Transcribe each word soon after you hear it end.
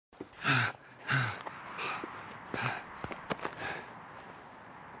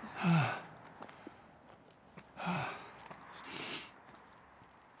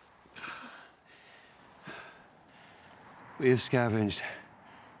We have scavenged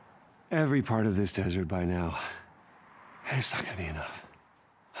every part of this desert by now. And it's not gonna be enough.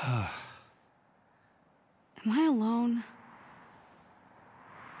 Am I alone?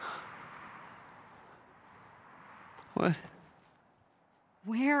 What?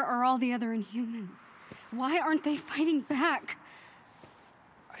 Where are all the other Inhumans? Why aren't they fighting back?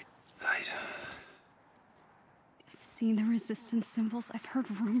 I've seen the resistance symbols. I've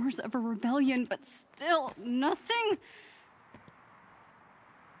heard rumors of a rebellion, but still nothing.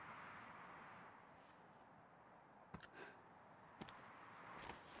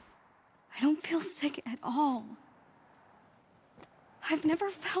 I don't feel sick at all. I've never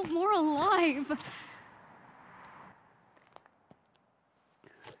felt more alive.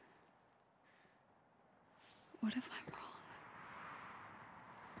 What if I'm wrong?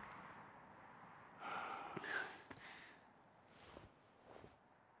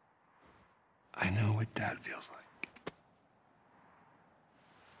 I know what that feels like.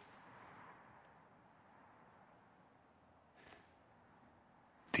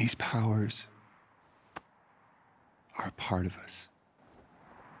 These powers are a part of us.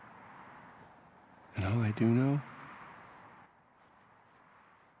 And all I do know,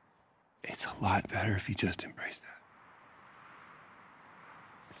 it's a lot better if you just embrace that.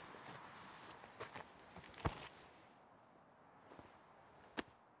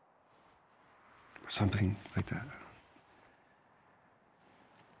 Or something like that.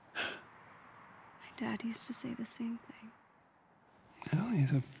 My dad used to say the same thing. Well,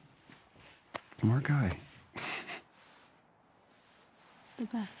 he's a smart guy. The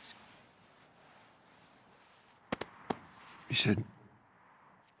best. You should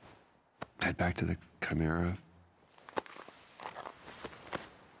head back to the Chimera.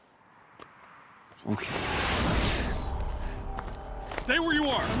 Okay. Stay where you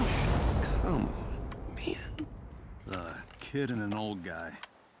are! Come on, man. A kid and an old guy.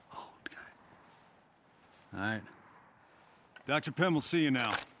 Old guy. All right. Dr. Pym will see you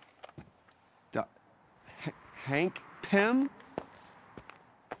now. Hank Pym?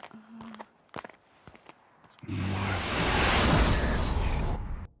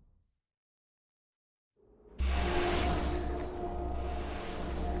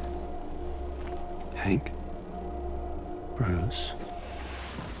 Hank? Bruce,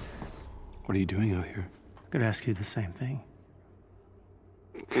 What are you doing out here? I could ask you the same thing.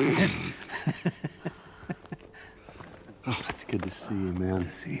 Oh, it's good to see you, man. Good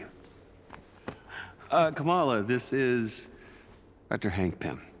to see you. Kamala, this is Dr. Hank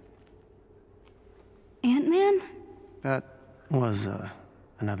Pym. Ant-Man? That was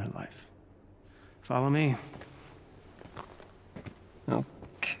another life. Follow me.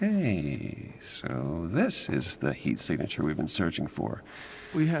 Okay, so this is the heat signature we've been searching for.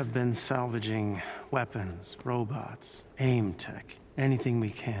 We have been salvaging weapons, robots, AIM tech, anything we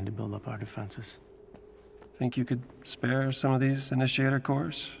can to build up our defenses. Think you could spare some of these initiator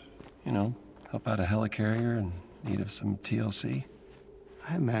cores? You know, help out a helicarrier in need of some TLC?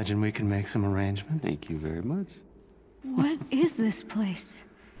 I imagine we can make some arrangements. Thank you very much. What is this place?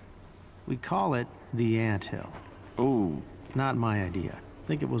 We call it the Anthill. Oh, Not my idea. I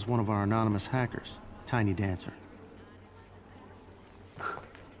think it was one of our anonymous hackers, Tiny Dancer.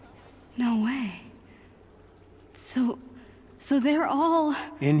 No way. So they're all...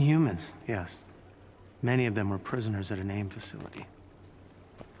 Inhumans, yes. Many of them were prisoners at an AIM facility.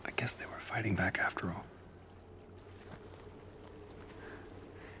 I guess they were fighting back after all.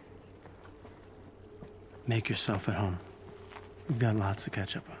 Make yourself at home. We've got lots to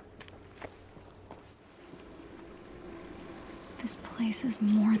catch up on. This place is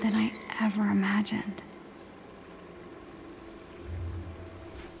more than I ever imagined.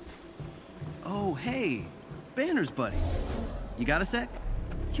 Oh, hey! Banner's buddy. You got a sec?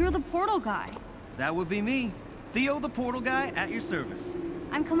 You're the portal guy. That would be me. Theo the portal guy at your service.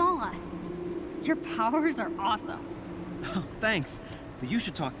 I'm Kamala. Your powers are awesome. Oh, thanks. But you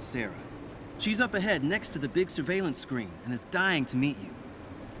should talk to Sarah. She's up ahead next to the big surveillance screen and is dying to meet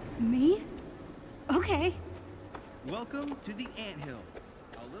you. Me? Okay. Welcome to the Anthill,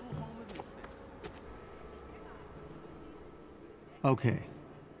 a little home of misfits. Okay,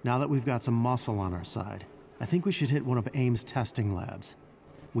 now that we've got some muscle on our side, I think we should hit one of AIM's testing labs.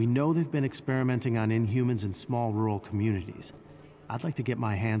 We know they've been experimenting on Inhumans in small rural communities. I'd like to get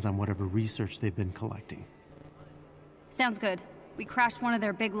my hands on whatever research they've been collecting. Sounds good. We crashed one of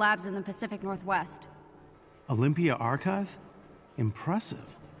their big labs in the Pacific Northwest. Olympia Archive?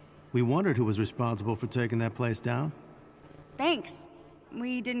 Impressive. We wondered who was responsible for taking that place down. Thanks.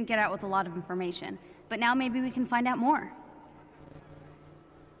 We didn't get out with a lot of information, but now maybe we can find out more.